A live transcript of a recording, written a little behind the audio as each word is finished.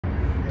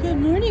Good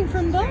morning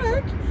from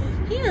Bark.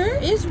 Here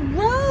is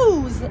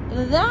Rose.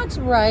 That's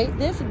right,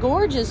 this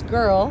gorgeous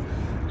girl.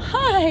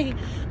 Hi.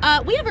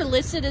 We have her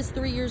listed as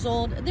 3 years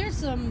old. There's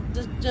some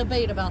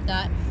debate about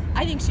that.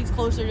 I think she's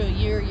closer to a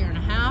year and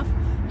a half.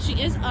 She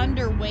is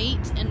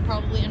underweight and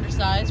probably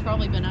undersized,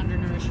 probably been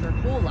undernourished her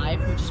whole life,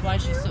 which is why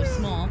she's so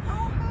small.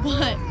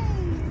 But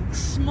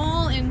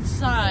small in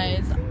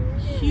size,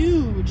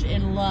 huge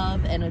in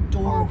love and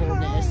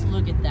adorableness.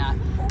 Look at that.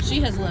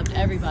 She has loved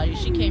everybody.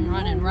 She came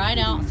running right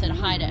out and said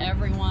hi to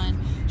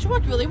everyone. She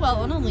worked really well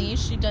on a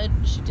leash. She did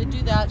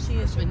do that. She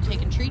has been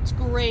taking treats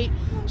great.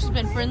 She's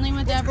been friendly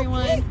with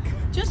everyone.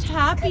 Just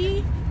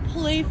happy,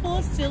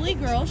 playful, silly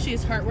girl. She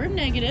is heartworm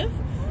negative.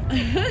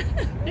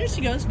 There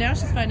she goes. Now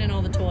she's finding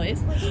all the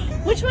toys.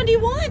 Which one do you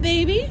want,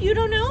 baby? You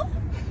don't know?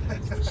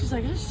 She's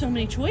like, there's so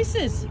many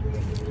choices.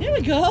 There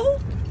we go.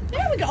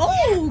 There we go.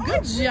 Oh,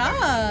 good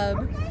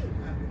job.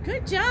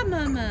 Good job,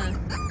 Mama.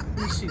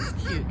 She's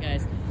cute,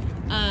 guys.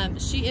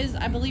 She is,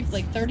 I believe,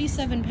 like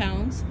 37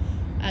 pounds.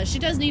 She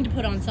does need to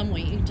put on some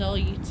weight. You can tell,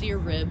 you can see her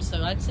ribs.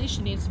 So I'd say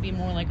she needs to be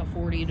more like a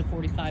 40 to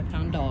 45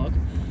 pound dog.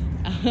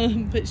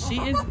 But she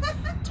is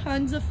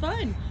tons of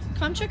fun.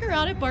 Come check her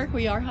out at Bark.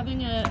 We are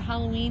having a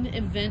Halloween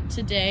event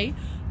today,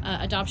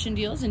 adoption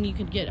deals, and you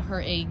could get her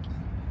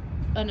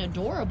an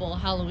adorable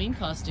Halloween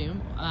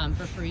costume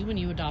for free when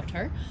you adopt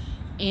her.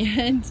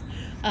 And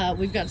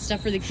we've got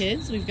stuff for the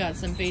kids. We've got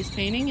some face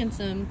painting and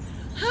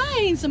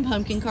some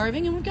pumpkin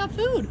carving, and we've got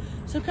food.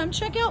 So come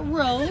check out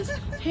Rose,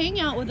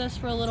 hang out with us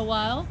for a little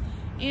while,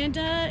 and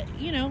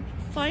you know,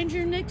 find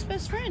your next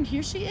best friend.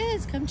 Here she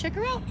is. Come check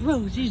her out.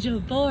 Rose is a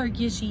Bark.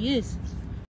 Yes, she is.